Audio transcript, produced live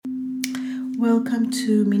Welcome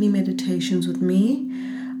to Mini Meditations with me.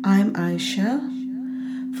 I'm Aisha.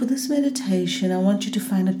 For this meditation, I want you to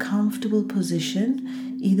find a comfortable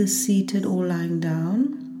position, either seated or lying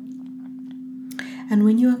down. And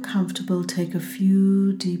when you are comfortable, take a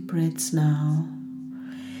few deep breaths now.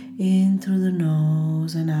 In through the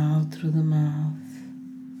nose and out through the mouth.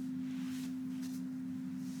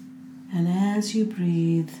 And as you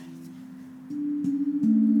breathe,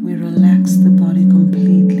 we relax the body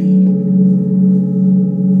completely.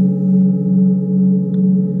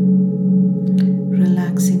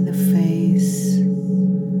 Relaxing the face,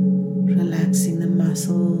 relaxing the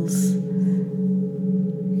muscles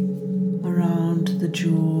around the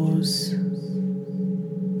jaws,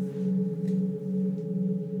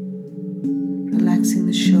 relaxing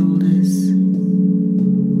the shoulders,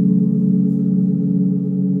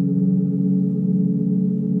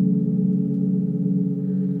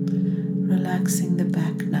 relaxing the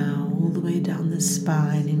back now, all the way down the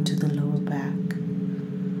spine into the lower back.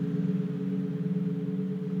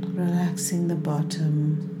 Relaxing the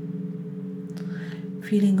bottom,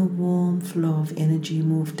 feeling a warm flow of energy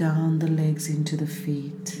move down the legs into the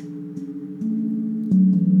feet.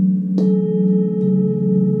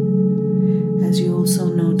 As you also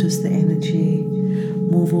notice the energy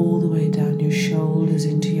move all the way down your shoulders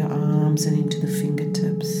into your arms and into the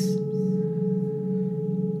fingertips.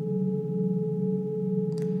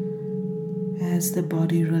 As the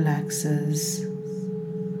body relaxes,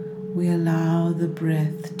 we allow the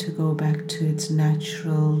breath to go back to its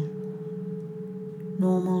natural,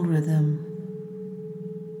 normal rhythm.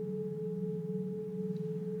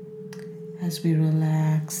 As we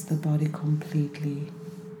relax the body completely.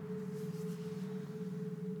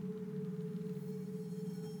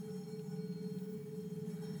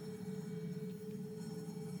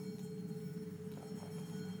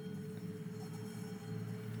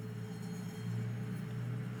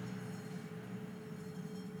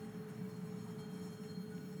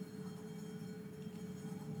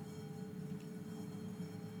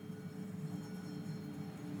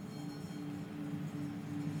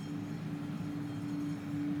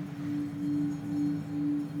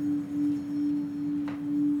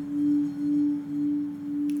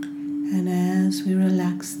 And as we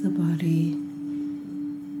relax the body,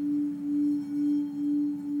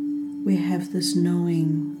 we have this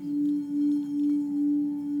knowing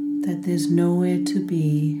that there's nowhere to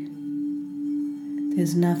be,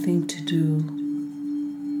 there's nothing to do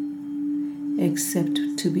except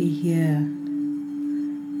to be here,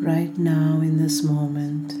 right now in this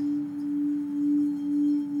moment,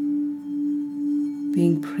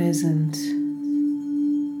 being present.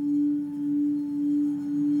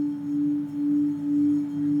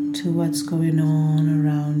 To what's going on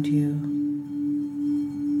around you.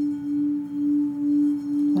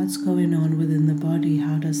 What's going on within the body?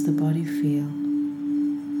 How does the body feel?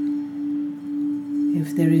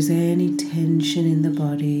 If there is any tension in the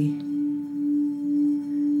body,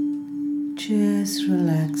 just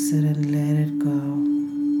relax it and let it go.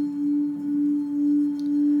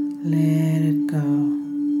 Let it go.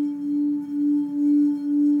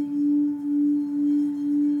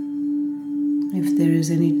 If there is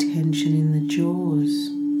any tension in the jaws,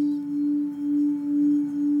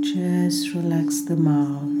 just relax the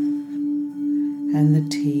mouth and the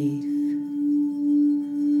teeth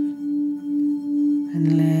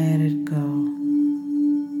and let it go.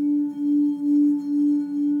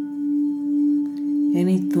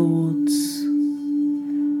 Any thoughts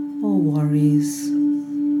or worries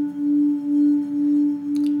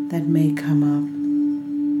that may come up,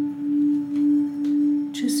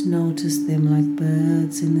 just notice them like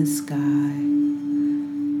birds in the sky,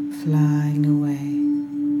 flying away.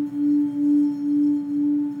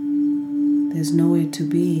 There's nowhere to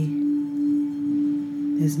be.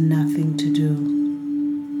 There's nothing to do.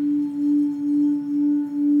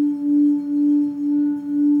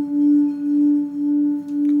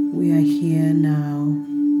 We are here now,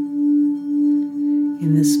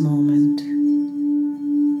 in this moment.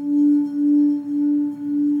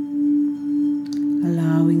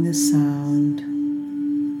 Allowing the sound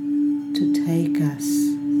to take us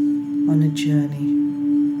on a journey.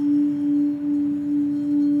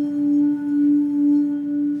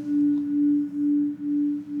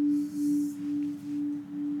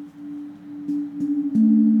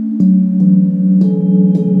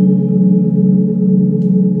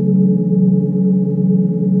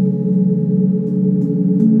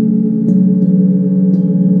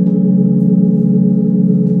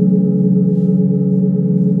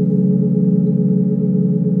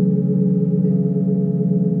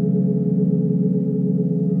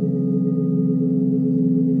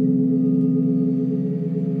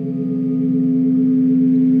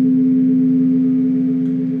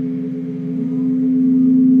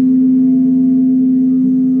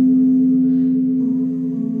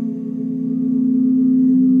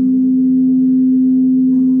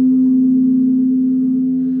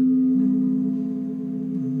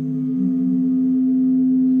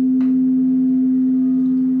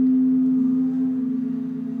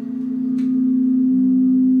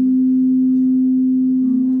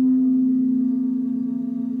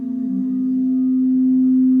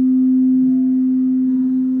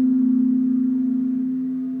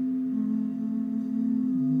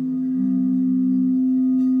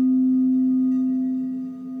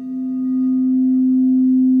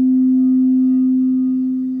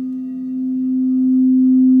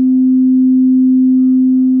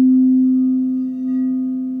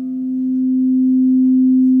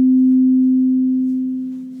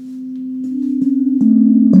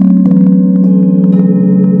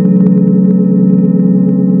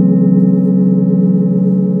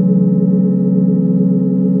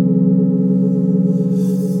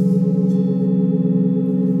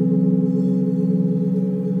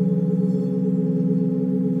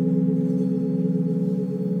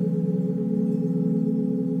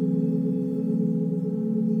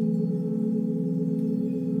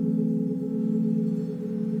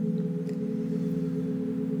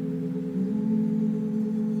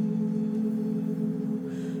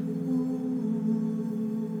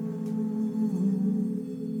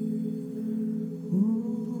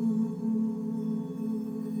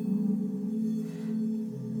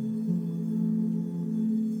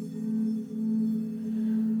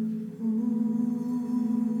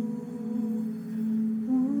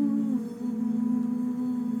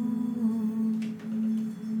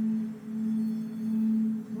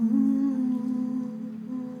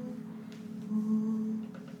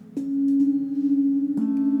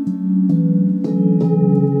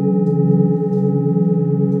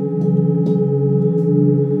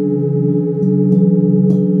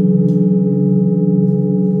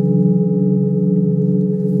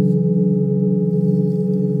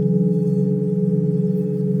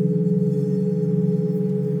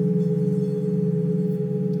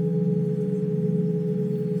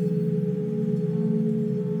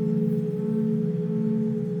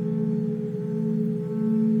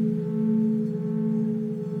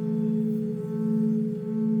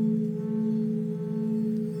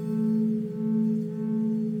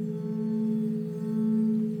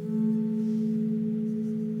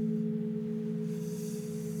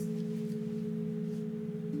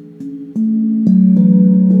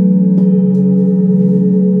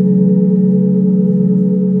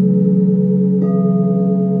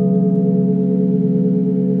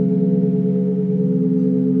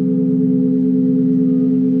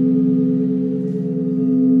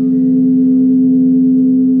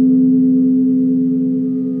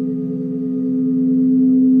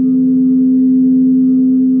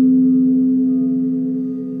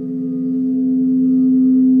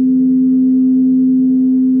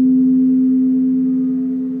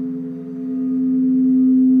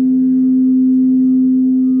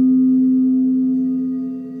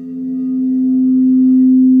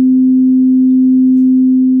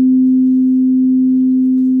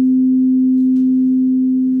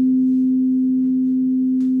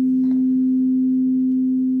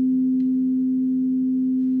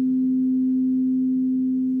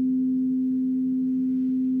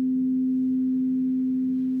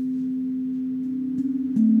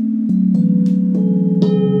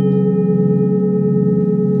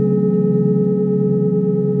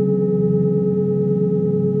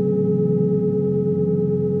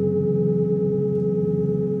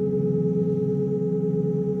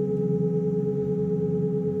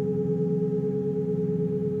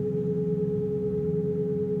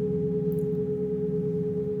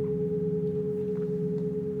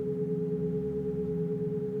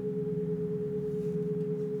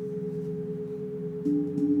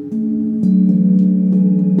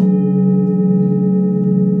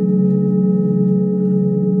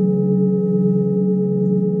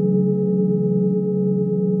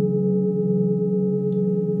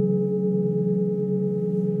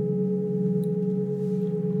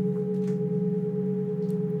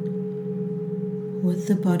 Let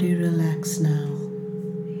the body relax now.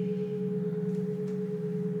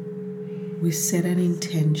 We set an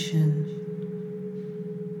intention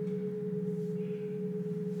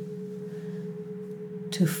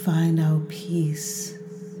to find our peace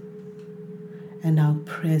and our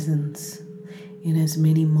presence in as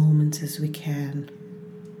many moments as we can.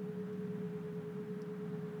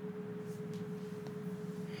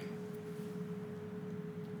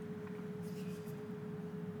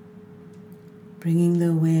 Bringing the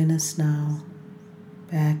awareness now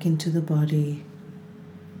back into the body,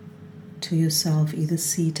 to yourself, either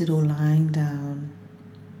seated or lying down.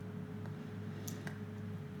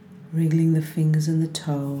 Wriggling the fingers and the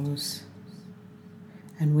toes.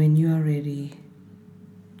 And when you are ready,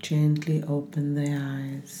 gently open the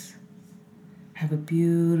eyes. Have a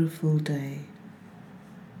beautiful day.